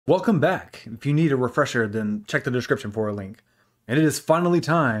Welcome back. If you need a refresher, then check the description for a link. And it is finally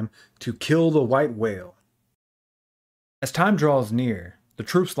time to kill the white whale. As time draws near, the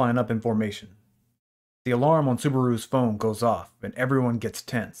troops line up in formation. The alarm on Subaru's phone goes off, and everyone gets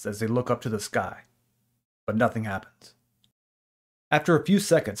tense as they look up to the sky. But nothing happens. After a few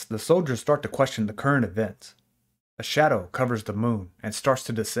seconds, the soldiers start to question the current events. A shadow covers the moon and starts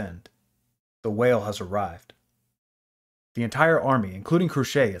to descend. The whale has arrived. The entire army, including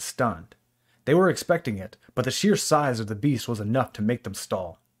Cruchet, is stunned. They were expecting it, but the sheer size of the beast was enough to make them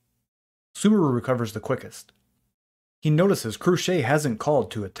stall. Subaru recovers the quickest. He notices Cruchet hasn't called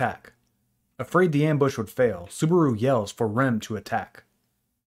to attack. Afraid the ambush would fail, Subaru yells for Rem to attack.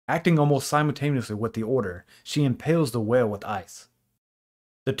 Acting almost simultaneously with the order, she impales the whale with ice.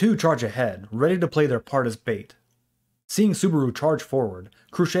 The two charge ahead, ready to play their part as bait. Seeing Subaru charge forward,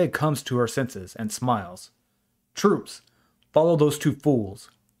 Cruchet comes to her senses and smiles. "Troops, follow those two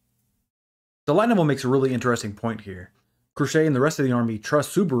fools." The light novel makes a really interesting point here. Cruchet and the rest of the army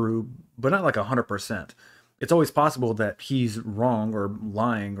trust Subaru, but not like 100%. It's always possible that he's wrong or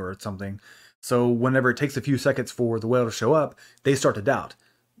lying or something. So whenever it takes a few seconds for the whale to show up, they start to doubt.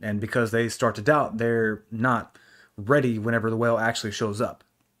 And because they start to doubt, they're not ready whenever the whale actually shows up.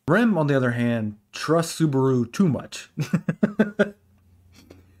 Rem, on the other hand, trusts Subaru too much.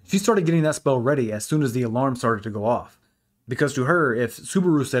 She started getting that spell ready as soon as the alarm started to go off. Because to her, if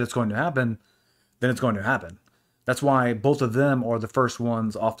Subaru said it's going to happen, then it's going to happen. That's why both of them are the first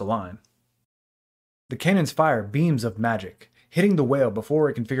ones off the line. The cannons fire beams of magic, hitting the whale before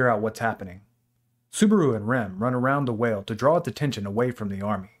it can figure out what's happening. Subaru and Rem run around the whale to draw its attention away from the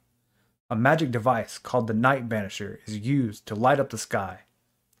army. A magic device called the Night Banisher is used to light up the sky.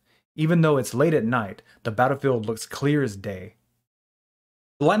 Even though it's late at night, the battlefield looks clear as day.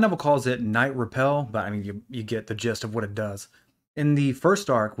 The light novel calls it Night Repel, but I mean, you get the gist of what it does. In the first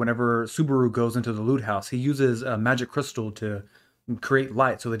arc, whenever Subaru goes into the loot house, he uses a magic crystal to create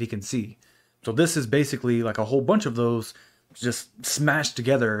light so that he can see. So this is basically like a whole bunch of those just smashed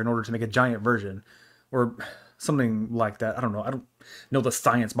together in order to make a giant version. Or something like that. I don't know. I don't know the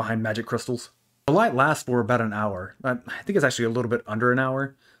science behind magic crystals. The light lasts for about an hour. I think it's actually a little bit under an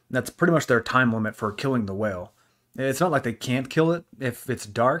hour. That's pretty much their time limit for killing the whale. It's not like they can't kill it if it's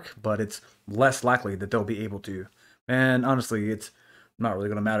dark, but it's less likely that they'll be able to. And honestly, it's not really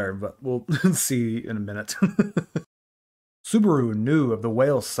going to matter, but we'll see in a minute. Subaru knew of the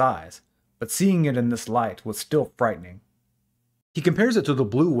whale's size, but seeing it in this light was still frightening. He compares it to the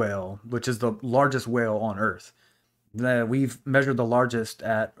blue whale, which is the largest whale on Earth. We've measured the largest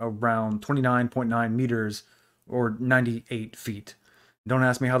at around 29.9 meters or 98 feet. Don't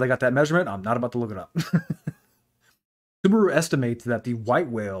ask me how they got that measurement. I'm not about to look it up. Subaru estimates that the white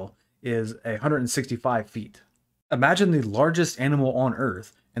whale is 165 feet. Imagine the largest animal on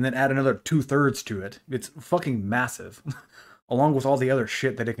Earth and then add another 2/3 to it. It's fucking massive, along with all the other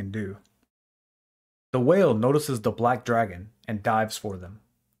shit that it can do. The whale notices the black dragon and dives for them.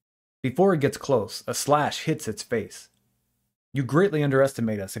 Before it gets close, a slash hits its face. "You greatly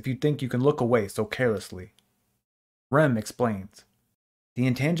underestimate us if you think you can look away so carelessly." Rem explains. The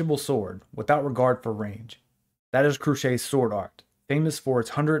intangible sword, without regard for range. That is Cruchet's sword art, famous for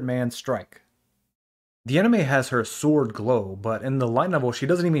its 100-man strike. The anime has her sword glow, but in the light novel she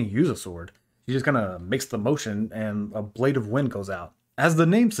doesn't even use a sword. She just kinda makes the motion and a blade of wind goes out. As the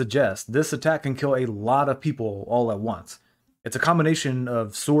name suggests, this attack can kill a lot of people all at once. It's a combination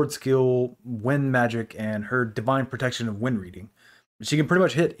of sword skill, wind magic, and her divine protection of wind reading. She can pretty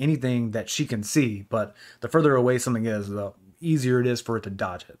much hit anything that she can see, but the further away something is, the easier it is for it to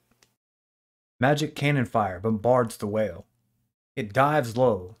dodge it. Magic cannon fire bombards the whale. It dives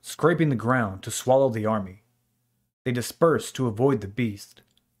low, scraping the ground to swallow the army. They disperse to avoid the beast,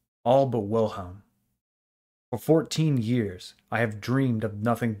 all but Wilhelm. For 14 years, I have dreamed of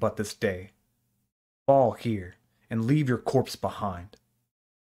nothing but this day. Fall here, and leave your corpse behind.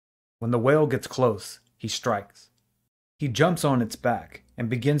 When the whale gets close, he strikes. He jumps on its back and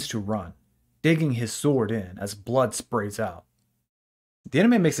begins to run, digging his sword in as blood sprays out. The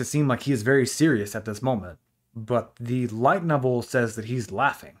anime makes it seem like he is very serious at this moment, but the light novel says that he's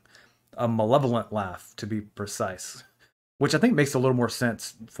laughing. A malevolent laugh, to be precise. Which I think makes a little more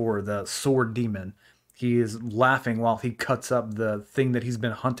sense for the sword demon. He is laughing while he cuts up the thing that he's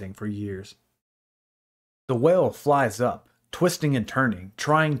been hunting for years. The whale flies up, twisting and turning,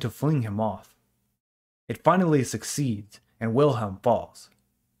 trying to fling him off. It finally succeeds, and Wilhelm falls.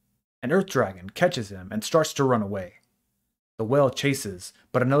 An earth dragon catches him and starts to run away. The whale chases,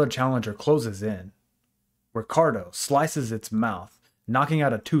 but another challenger closes in. Ricardo slices its mouth, knocking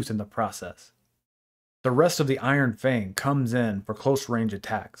out a tooth in the process. The rest of the Iron Fang comes in for close range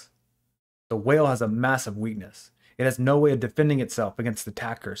attacks. The whale has a massive weakness. It has no way of defending itself against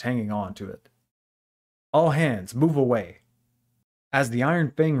attackers hanging on to it. All hands, move away. As the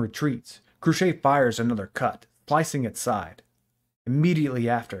Iron Fang retreats, Crochet fires another cut, slicing its side. Immediately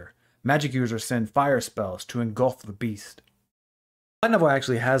after, magic users send fire spells to engulf the beast. Light Novel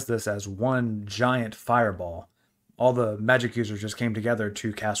actually has this as one giant fireball. All the magic users just came together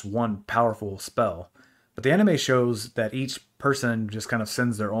to cast one powerful spell. But the anime shows that each person just kind of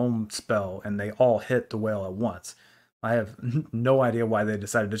sends their own spell and they all hit the whale at once. I have no idea why they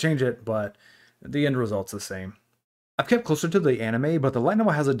decided to change it, but the end result's the same. I've kept closer to the anime, but the light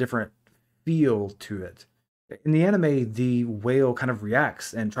novel has a different feel to it. In the anime, the whale kind of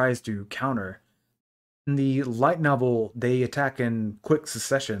reacts and tries to counter. In the light novel, they attack in quick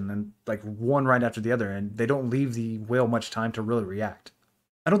succession and like one right after the other, and they don't leave the whale much time to really react.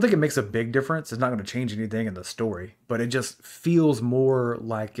 I don't think it makes a big difference. It's not going to change anything in the story, but it just feels more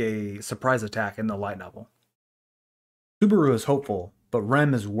like a surprise attack in the light novel. Subaru is hopeful, but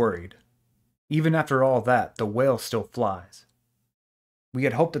Rem is worried. Even after all that, the whale still flies. We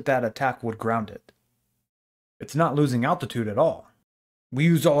had hoped that that attack would ground it. It's not losing altitude at all. We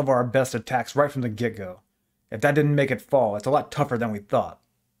used all of our best attacks right from the get-go. If that didn't make it fall, it's a lot tougher than we thought.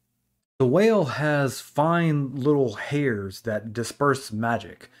 The whale has fine little hairs that disperse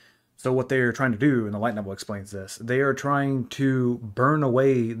magic. So what they're trying to do, and the light novel explains this, they are trying to burn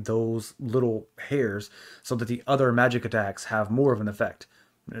away those little hairs so that the other magic attacks have more of an effect.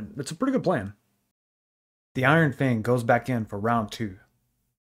 It's a pretty good plan. The Iron Fang goes back in for round 2.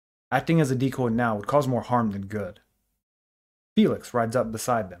 Acting as a decoy now would cause more harm than good. Felix rides up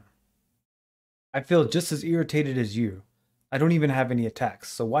beside them. I feel just as irritated as you. I don't even have any attacks,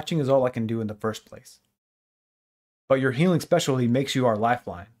 so watching is all I can do in the first place. But your healing specialty makes you our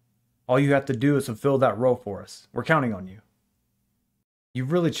lifeline. All you have to do is fulfill that role for us. We're counting on you.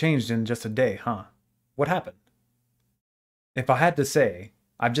 You've really changed in just a day, huh? What happened? If I had to say,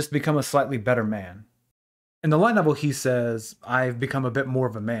 I've just become a slightly better man. In the light novel, he says, I've become a bit more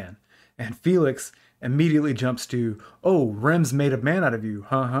of a man. And Felix immediately jumps to, oh, Rem's made a man out of you,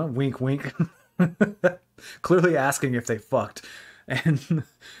 huh? Wink, wink. Clearly asking if they fucked. And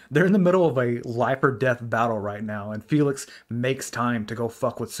they're in the middle of a life or death battle right now, and Felix makes time to go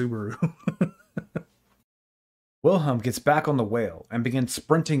fuck with Subaru. Wilhelm gets back on the whale and begins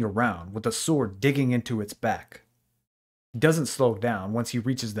sprinting around with the sword digging into its back. He doesn't slow down once he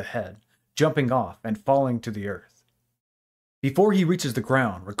reaches the head, jumping off and falling to the earth. Before he reaches the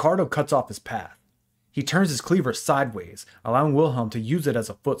ground, Ricardo cuts off his path. He turns his cleaver sideways, allowing Wilhelm to use it as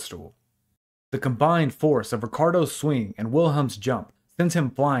a footstool. The combined force of Ricardo's swing and Wilhelm's jump sends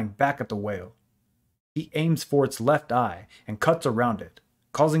him flying back at the whale. He aims for its left eye and cuts around it,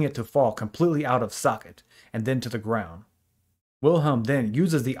 causing it to fall completely out of socket and then to the ground. Wilhelm then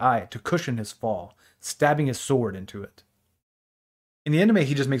uses the eye to cushion his fall, stabbing his sword into it. In the anime,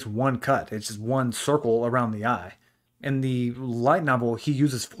 he just makes one cut. It's just one circle around the eye. In the light novel, he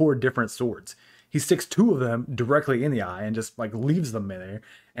uses 4 different swords. He sticks 2 of them directly in the eye and just like leaves them in there.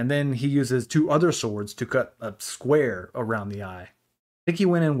 And then he uses 2 other swords to cut a square around the eye. I think he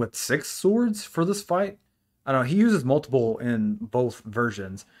went in with 6 swords for this fight. I don't know, he uses multiple in both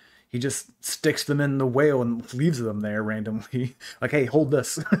versions. He just sticks them in the whale and leaves them there randomly. Like, hey, hold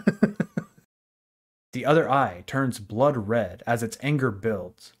this. The other eye turns blood red as its anger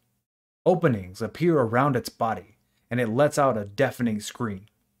builds. Openings appear around its body, and it lets out a deafening scream.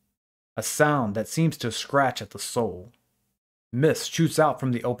 A sound that seems to scratch at the soul. Mist shoots out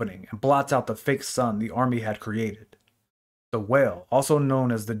from the opening and blots out the fake sun the army had created. The whale, also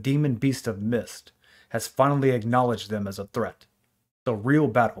known as the Demon Beast of Mist, has finally acknowledged them as a threat. The real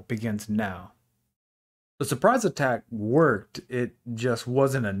battle begins now. The surprise attack worked, it just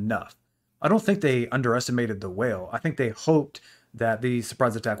wasn't enough. I don't think they underestimated the whale. I think they hoped that the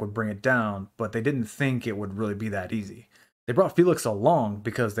surprise attack would bring it down, but they didn't think it would really be that easy. They brought Felix along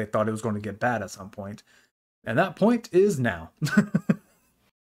because they thought it was going to get bad at some point. And that point is now.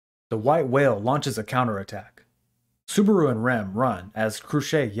 The white whale launches a counterattack. Subaru and Rem run as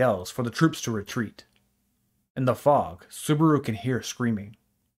Crochet yells for the troops to retreat. In the fog, Subaru can hear screaming.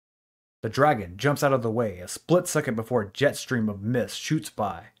 The dragon jumps out of the way a split second before a jet stream of mist shoots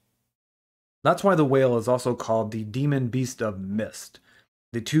by. That's why the whale is also called the Demon Beast of Mist.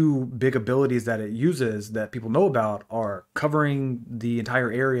 The 2 big abilities that it uses that people know about are covering the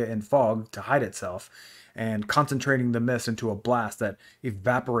entire area in fog to hide itself and concentrating the mist into a blast that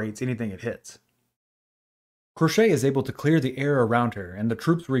evaporates anything it hits. Crochet is able to clear the air around her and the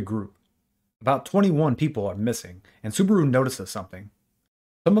troops regroup. About 21 people are missing, and Subaru notices something.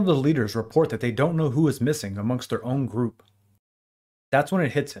 Some of the leaders report that they don't know who is missing amongst their own group. That's when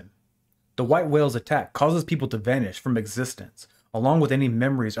it hits him. The white whale's attack causes people to vanish from existence, along with any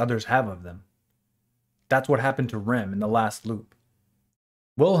memories others have of them. That's what happened to Rem in the last loop.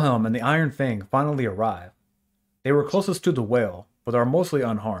 Wilhelm and the Iron Fang finally arrive. They were closest to the whale, but are mostly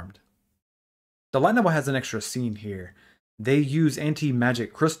unharmed. The light novel has an extra scene here. They use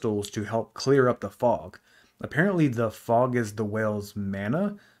anti-magic crystals to help clear up the fog. Apparently the fog is the whale's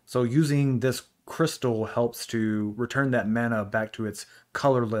mana, so using this crystal helps to return that mana back to its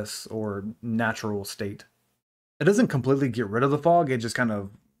colorless or natural state. It doesn't completely get rid of the fog, it just kind of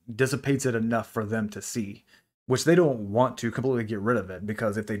dissipates it enough for them to see, which they don't want to completely get rid of it,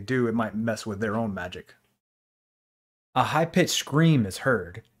 because if they do, it might mess with their own magic. A high-pitched scream is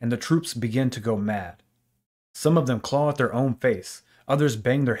heard, and the troops begin to go mad. Some of them claw at their own face, others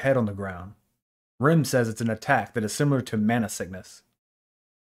bang their head on the ground. Rem says it's an attack that is similar to mana sickness.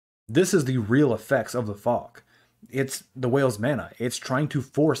 This is the real effects of the fog. It's the whale's mana. It's trying to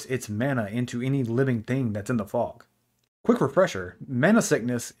force its mana into any living thing that's in the fog. Quick refresher, mana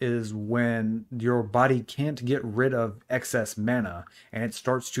sickness is when your body can't get rid of excess mana and it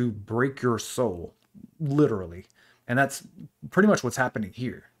starts to break your soul, literally. And that's pretty much what's happening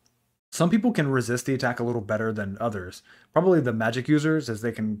here. Some people can resist the attack a little better than others. Probably the magic users, as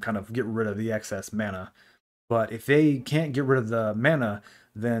they can kind of get rid of the excess mana. But if they can't get rid of the mana,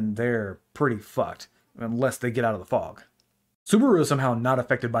 then they're pretty fucked, unless they get out of the fog. Subaru is somehow not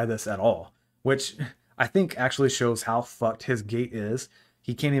affected by this at all, which I think actually shows how fucked his gait is.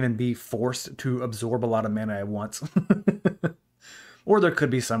 He can't even be forced to absorb a lot of mana at once. Or there could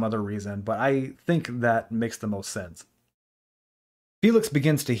be some other reason, but I think that makes the most sense. Felix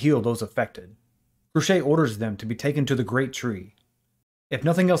begins to heal those affected. Crochet orders them to be taken to the Great Tree. If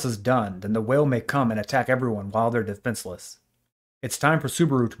nothing else is done, then the whale may come and attack everyone while they're defenseless. It's time for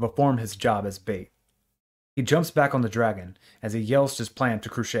Subaru to perform his job as bait. He jumps back on the dragon as he yells his plan to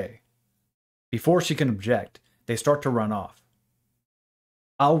Crochet. Before she can object, they start to run off.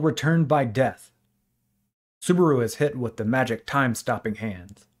 I'll return by death. Subaru is hit with the magic time-stopping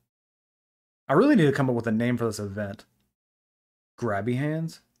hands. I really need to come up with a name for this event. Grabby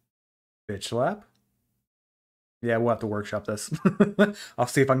hands? Bitch slap? Yeah, we'll have to workshop this. I'll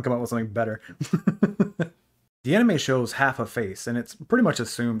see if I can come up with something better. The anime shows half a face, and it's pretty much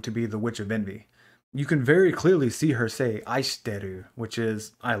assumed to be the Witch of Envy. You can very clearly see her say "aishiteru," which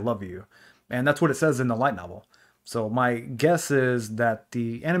is "I love you," and that's what it says in the light novel. So my guess is that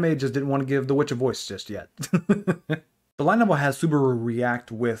the anime just didn't want to give the witch a voice just yet. The light novel has Subaru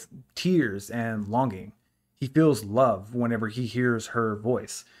react with tears and longing. He feels love whenever he hears her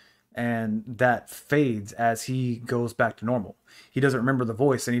voice, and that fades as he goes back to normal. He doesn't remember the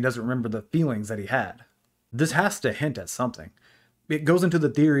voice, and he doesn't remember the feelings that he had. This has to hint at something. It goes into the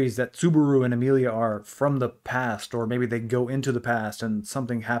theories that Subaru and Emilia are from the past, or maybe they go into the past and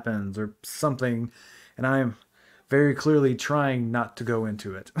something happens or something, and I'm very clearly trying not to go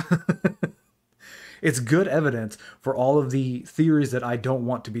into it. It's good evidence for all of the theories that I don't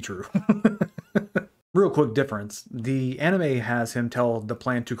want to be true. Real quick difference. The anime has him tell the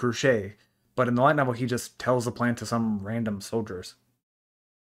plan to Crochet, but in the light novel he just tells the plan to some random soldiers.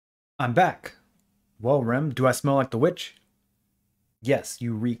 I'm back. Well, Rem, do I smell like the witch? Yes,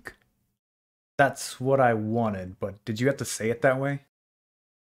 you reek. That's what I wanted, but did you have to say it that way?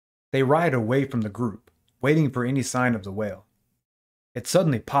 They ride away from the group, waiting for any sign of the whale. It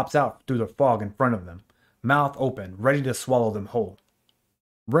suddenly pops out through the fog in front of them, mouth open, ready to swallow them whole.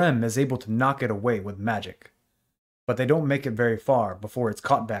 Rem is able to knock it away with magic, but they don't make it very far before it's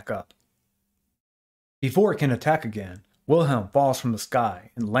caught back up. Before it can attack again, Wilhelm falls from the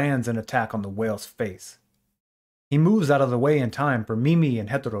sky and lands an attack on the whale's face. He moves out of the way in time for Mimi and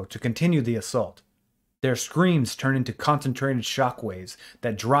Hetero to continue the assault. Their screams turn into concentrated shockwaves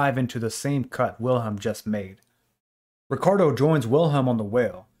that drive into the same cut Wilhelm just made. Ricardo joins Wilhelm on the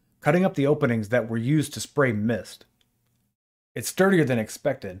whale, cutting up the openings that were used to spray mist. It's sturdier than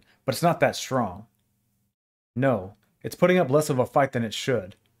expected, but it's not that strong. No, it's putting up less of a fight than it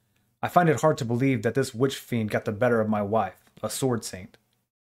should. I find it hard to believe that this witch fiend got the better of my wife, a sword saint.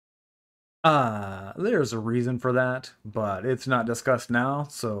 There's a reason for that, but it's not discussed now,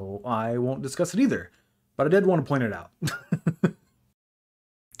 so I won't discuss it either. But I did want to point it out.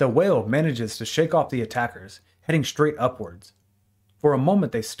 The whale manages to shake off the attackers, heading straight upwards. For a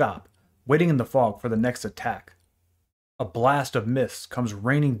moment they stop, waiting in the fog for the next attack. A blast of mist comes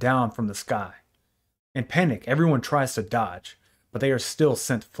raining down from the sky. In panic, everyone tries to dodge, but they are still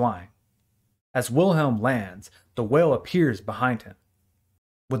sent flying. As Wilhelm lands, the whale appears behind him.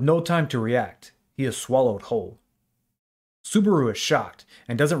 With no time to react, he is swallowed whole. Subaru is shocked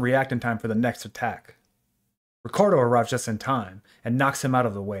and doesn't react in time for the next attack. Ricardo arrives just in time and knocks him out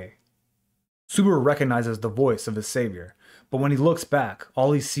of the way. Subaru recognizes the voice of his savior, but when he looks back,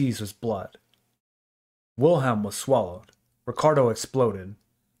 all he sees is blood. Wilhelm was swallowed. Ricardo exploded.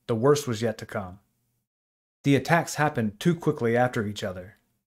 The worst was yet to come. The attacks happened too quickly after each other.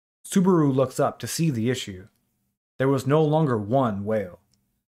 Subaru looks up to see the issue. There was no longer one whale.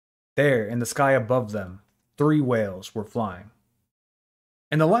 There, in the sky above them, 3 whales were flying.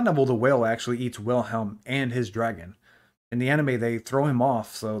 In the light novel, the whale actually eats Wilhelm and his dragon. In the anime, they throw him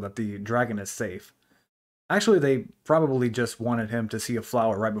off so that the dragon is safe. Actually, they probably just wanted him to see a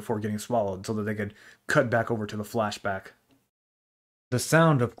flower right before getting swallowed so that they could cut back over to the flashback. The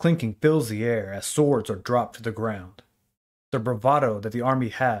sound of clinking fills the air as swords are dropped to the ground. The bravado that the army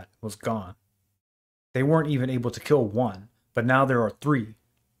had was gone. They weren't even able to kill 1, but now there are 3.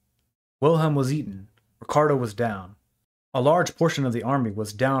 Wilhelm was eaten. Ricardo was down. A large portion of the army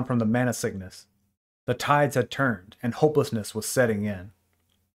was down from the mana sickness. The tides had turned, and hopelessness was setting in.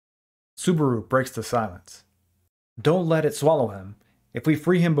 Subaru breaks the silence. Don't let it swallow him. If we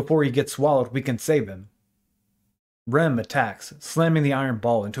free him before he gets swallowed, we can save him. Rem attacks, slamming the iron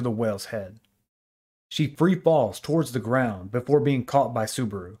ball into the whale's head. She free falls towards the ground before being caught by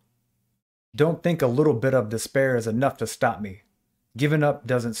Subaru. Don't think a little bit of despair is enough to stop me. Giving up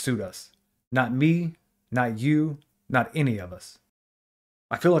doesn't suit us. Not me, not you, not any of us.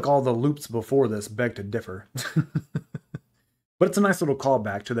 I feel like all the loops before this beg to differ. But it's a nice little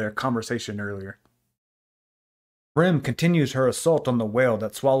callback to their conversation earlier. Rem continues her assault on the whale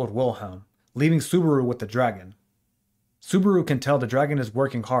that swallowed Wilhelm, leaving Subaru with the dragon. Subaru can tell the dragon is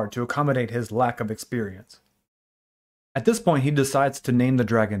working hard to accommodate his lack of experience. At this point, he decides to name the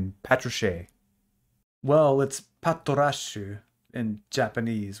dragon Patrochet. Well, it's Patorashu in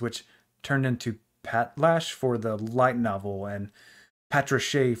Japanese, which turned into Patlash for the light novel and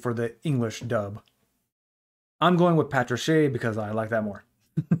Patrochet for the English dub. I'm going with Patrochet because I like that more.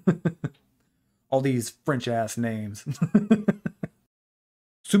 All these French-ass names.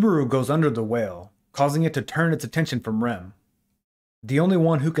 Subaru goes under the whale, causing it to turn its attention from Rem. The only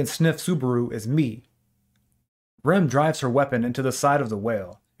one who can sniff Subaru is me. Rem drives her weapon into the side of the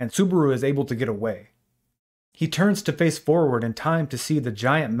whale, and Subaru is able to get away. He turns to face forward in time to see the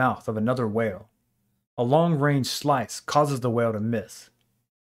giant mouth of another whale. A long-range slice causes the whale to miss.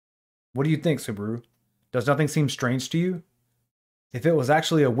 What do you think, Subaru? Does nothing seem strange to you? If it was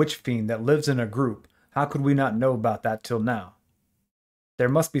actually a witch fiend that lives in a group, how could we not know about that till now? There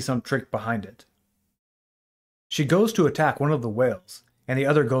must be some trick behind it. She goes to attack one of the whales, and the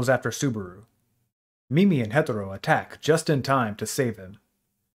other goes after Subaru. Mimi and Hetero attack just in time to save him.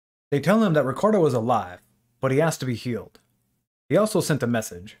 They tell him that Ricardo is alive, but he has to be healed. He also sent a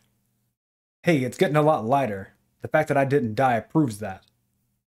message. Hey, it's getting a lot lighter. The fact that I didn't die proves that.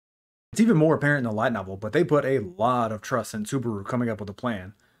 It's even more apparent in the light novel, but they put a lot of trust in Subaru coming up with a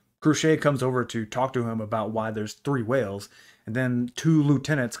plan. Crochet comes over to talk to him about why there's 3 whales, and then 2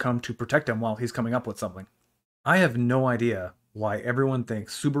 lieutenants come to protect him while he's coming up with something. I have no idea why everyone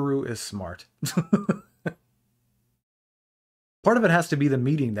thinks Subaru is smart. Part of it has to be the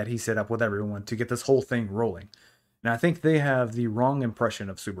meeting that he set up with everyone to get this whole thing rolling. And I think they have the wrong impression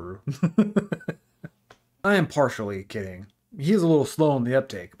of Subaru. I am partially kidding. He is a little slow on the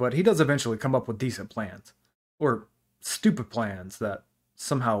uptake, but he does eventually come up with decent plans. Or stupid plans that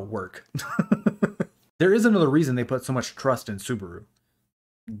somehow work. There is another reason they put so much trust in Subaru.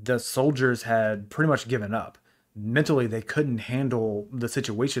 The soldiers had pretty much given up. Mentally, they couldn't handle the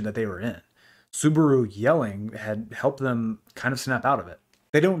situation that they were in. Subaru yelling had helped them kind of snap out of it.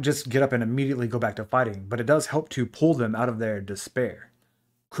 They don't just get up and immediately go back to fighting, but it does help to pull them out of their despair.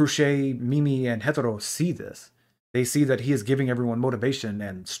 Crochet, Mimi, and Hetero see this. They see that he is giving everyone motivation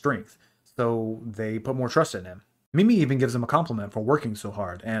and strength, so they put more trust in him. Mimi even gives him a compliment for working so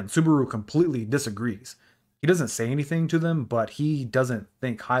hard, and Subaru completely disagrees. He doesn't say anything to them, but he doesn't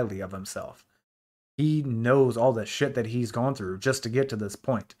think highly of himself. He knows all the shit that he's gone through just to get to this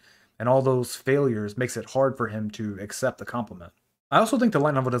point, and all those failures makes it hard for him to accept the compliment. I also think the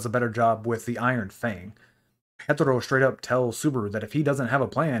light novel does a better job with the Iron Fang. Hetero straight up tells Subaru that if he doesn't have a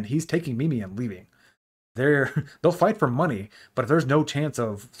plan, he's taking Mimi and leaving. They'll fight for money, but if there's no chance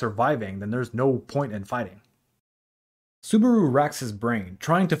of surviving, then there's no point in fighting. Subaru racks his brain,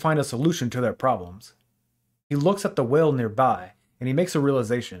 trying to find a solution to their problems. He looks at the whale nearby, and he makes a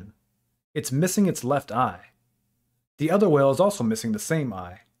realization. It's missing its left eye. The other whale is also missing the same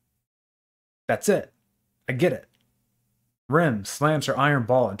eye. That's it. I get it. Rem slams her iron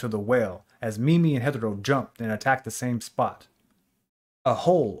ball into the whale as Mimi and Hetero jump and attack the same spot. A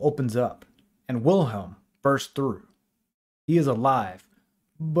hole opens up, and Wilhelm bursts through. He is alive,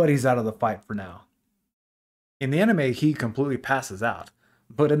 but he's out of the fight for now. In the anime, he completely passes out,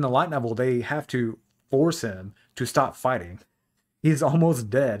 but in the light novel, they have to force him to stop fighting. He's almost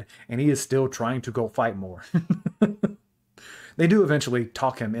dead, and he is still trying to go fight more. They do eventually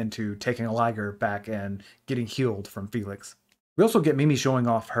talk him into taking a Liger back and getting healed from Felix. We also get Mimi showing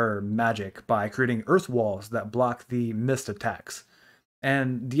off her magic by creating earth walls that block the mist attacks.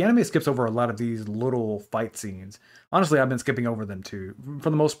 And the anime skips over a lot of these little fight scenes. Honestly, I've been skipping over them too. For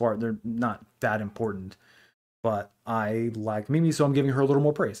the most part, they're not that important. But I like Mimi, so I'm giving her a little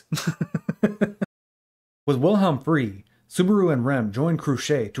more praise. With Wilhelm free, Subaru and Rem join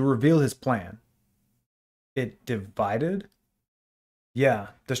Crochet to reveal his plan. It divided? Yeah,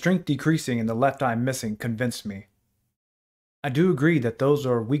 the strength decreasing and the left eye missing convinced me. I do agree that those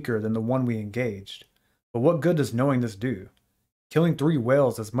are weaker than the one we engaged, but what good does knowing this do? Killing 3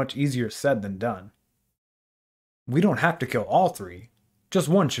 whales is much easier said than done. We don't have to kill all 3, just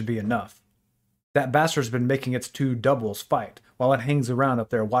one should be enough. That bastard's been making its 2 doubles fight while it hangs around up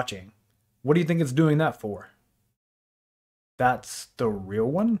there watching. What do you think it's doing that for? That's the real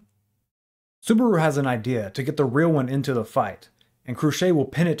one? Subaru has an idea to get the real one into the fight, and Crochet will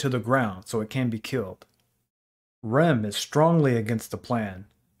pin it to the ground so it can be killed. Rem is strongly against the plan,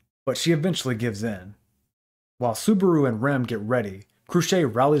 but she eventually gives in. While Subaru and Rem get ready, Crochet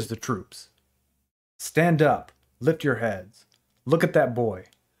rallies the troops. Stand up, lift your heads. Look at that boy.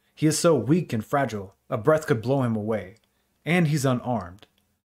 He is so weak and fragile, a breath could blow him away. And he's unarmed.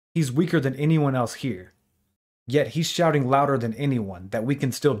 He's weaker than anyone else here. Yet he's shouting louder than anyone that we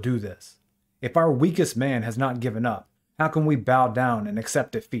can still do this. If our weakest man has not given up, how can we bow down and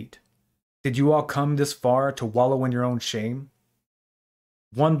accept defeat? Did you all come this far to wallow in your own shame?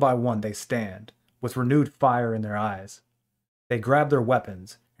 One by one they stand, with renewed fire in their eyes. They grab their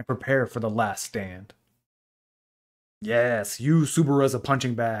weapons and prepare for the last stand. Yes, use Subaru as a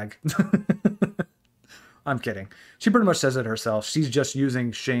punching bag. I'm kidding. She pretty much says it herself. She's just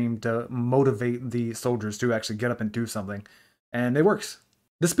using shame to motivate the soldiers to actually get up and do something. And it works.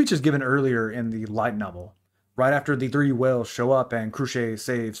 This speech is given earlier in the light novel. Right after the 3 whales show up and Crochet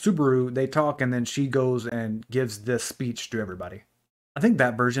saves Subaru, they talk and then she goes and gives this speech to everybody. I think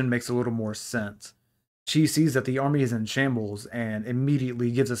that version makes a little more sense. She sees that the army is in shambles and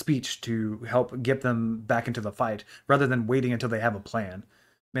immediately gives a speech to help get them back into the fight, rather than waiting until they have a plan.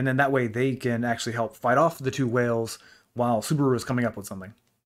 And then that way they can actually help fight off the 2 whales while Subaru is coming up with something.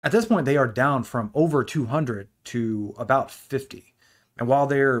 At this point, they are down from over 200 to about 50. And while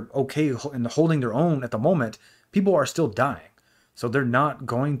they're okay and holding their own at the moment, people are still dying. So they're not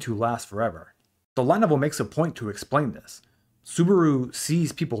going to last forever. The light novel makes a point to explain this. Subaru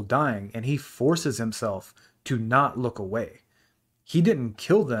sees people dying and he forces himself to not look away. He didn't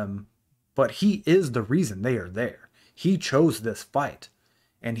kill them, but he is the reason they are there. He chose this fight.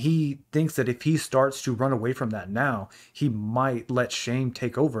 And he thinks that if he starts to run away from that now, he might let shame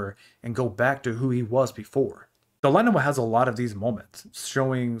take over and go back to who he was before. The light novel has a lot of these moments,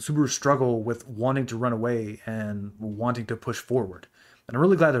 showing Subaru's struggle with wanting to run away and wanting to push forward. And I'm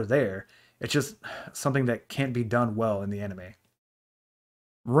really glad they're there. It's just something that can't be done well in the anime.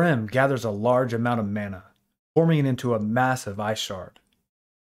 Rem gathers a large amount of mana, forming it into a massive ice shard.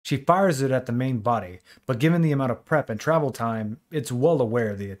 She fires it at the main body, but given the amount of prep and travel time, it's well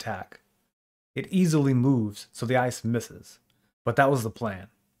aware of the attack. It easily moves, so the ice misses, but that was the plan.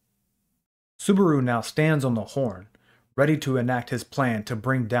 Subaru now stands on the horn, ready to enact his plan to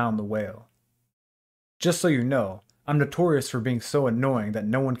bring down the whale. Just so you know, I'm notorious for being so annoying that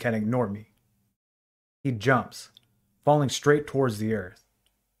no one can ignore me. He jumps, falling straight towards the earth.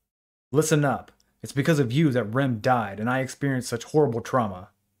 Listen up, it's because of you that Rem died and I experienced such horrible trauma.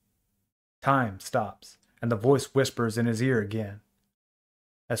 Time stops, and the voice whispers in his ear again.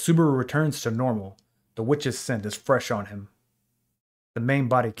 As Subaru returns to normal, the witch's scent is fresh on him. The main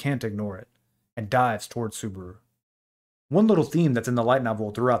body can't ignore it, and dives towards Subaru. One little theme that's in the light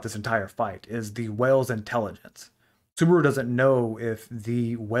novel throughout this entire fight is the whale's intelligence. Subaru doesn't know if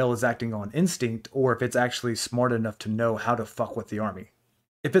the whale is acting on instinct or if it's actually smart enough to know how to fuck with the army.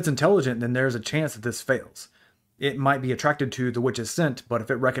 If it's intelligent, then there's a chance that this fails. It might be attracted to the witch's scent, but if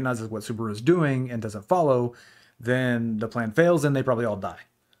it recognizes what Subaru is doing and doesn't follow, then the plan fails and they probably all die.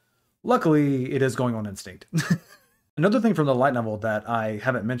 Luckily, it is going on instinct. Another thing from the light novel that I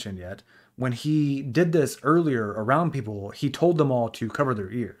haven't mentioned yet, when he did this earlier around people, he told them all to cover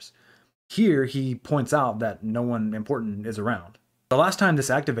their ears. Here, he points out that no one important is around. The last time this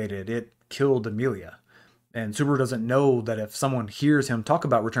activated, it killed Emilia. And Subaru doesn't know that if someone hears him talk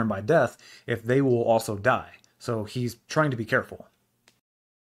about return by death, if they will also die. So he's trying to be careful.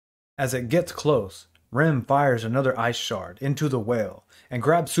 As it gets close, Rem fires another ice shard into the whale and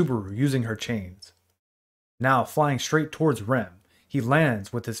grabs Subaru using her chains. Now flying straight towards Rem, he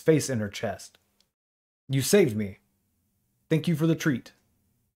lands with his face in her chest. You saved me. Thank you for the treat.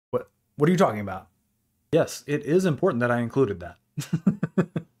 What are you talking about? Yes, it is important that I included that.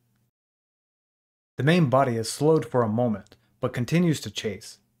 The main body is slowed for a moment, but continues to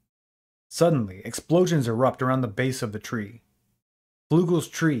chase. Suddenly, explosions erupt around the base of the tree. Flugel's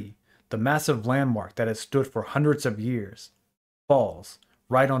tree, the massive landmark that has stood for hundreds of years, falls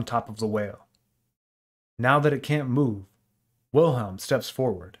right on top of the whale. Now that it can't move, Wilhelm steps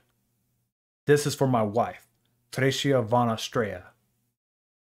forward. This is for my wife, Theresia von Astrea.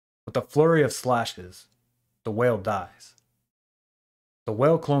 With a flurry of slashes, the whale dies. The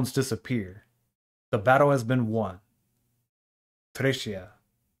whale clones disappear. The battle has been won. Theresia,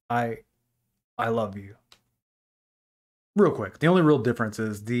 I love you. Real quick, the only real difference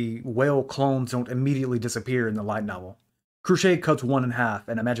is the whale clones don't immediately disappear in the light novel. Crochet cuts one in half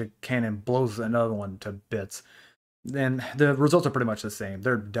and a magic cannon blows another one to bits. And the results are pretty much the same.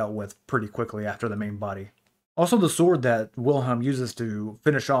 They're dealt with pretty quickly after the main body. Also, the sword that Wilhelm uses to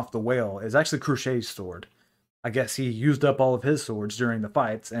finish off the whale is actually Crochet's sword. I guess he used up all of his swords during the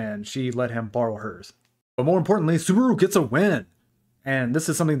fights, and she let him borrow hers. But more importantly, Subaru gets a win! And this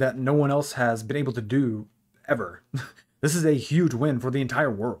is something that no one else has been able to do, ever. This is a huge win for the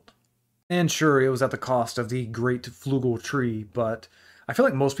entire world. And sure, it was at the cost of the great Flugel tree, but I feel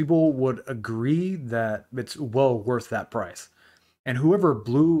like most people would agree that it's well worth that price. And whoever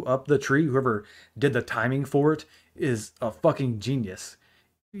blew up the tree, whoever did the timing for it, is a fucking genius.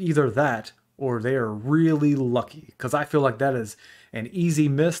 Either that, or they are really lucky, because I feel like that is an easy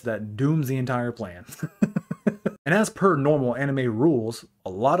miss that dooms the entire plan. And as per normal anime rules, a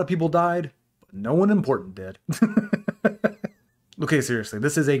lot of people died, but no one important did. Okay, seriously,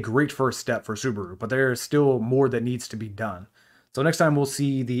 this is a great first step for Subaru, but there is still more that needs to be done. So next time we'll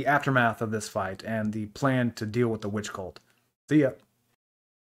see the aftermath of this fight and the plan to deal with the witch cult. See ya.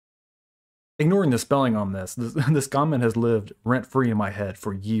 Ignoring the spelling on this comment has lived rent-free in my head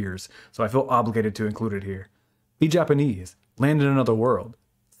for years, so I feel obligated to include it here. Be Japanese, land in another world,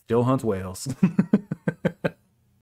 still hunts whales.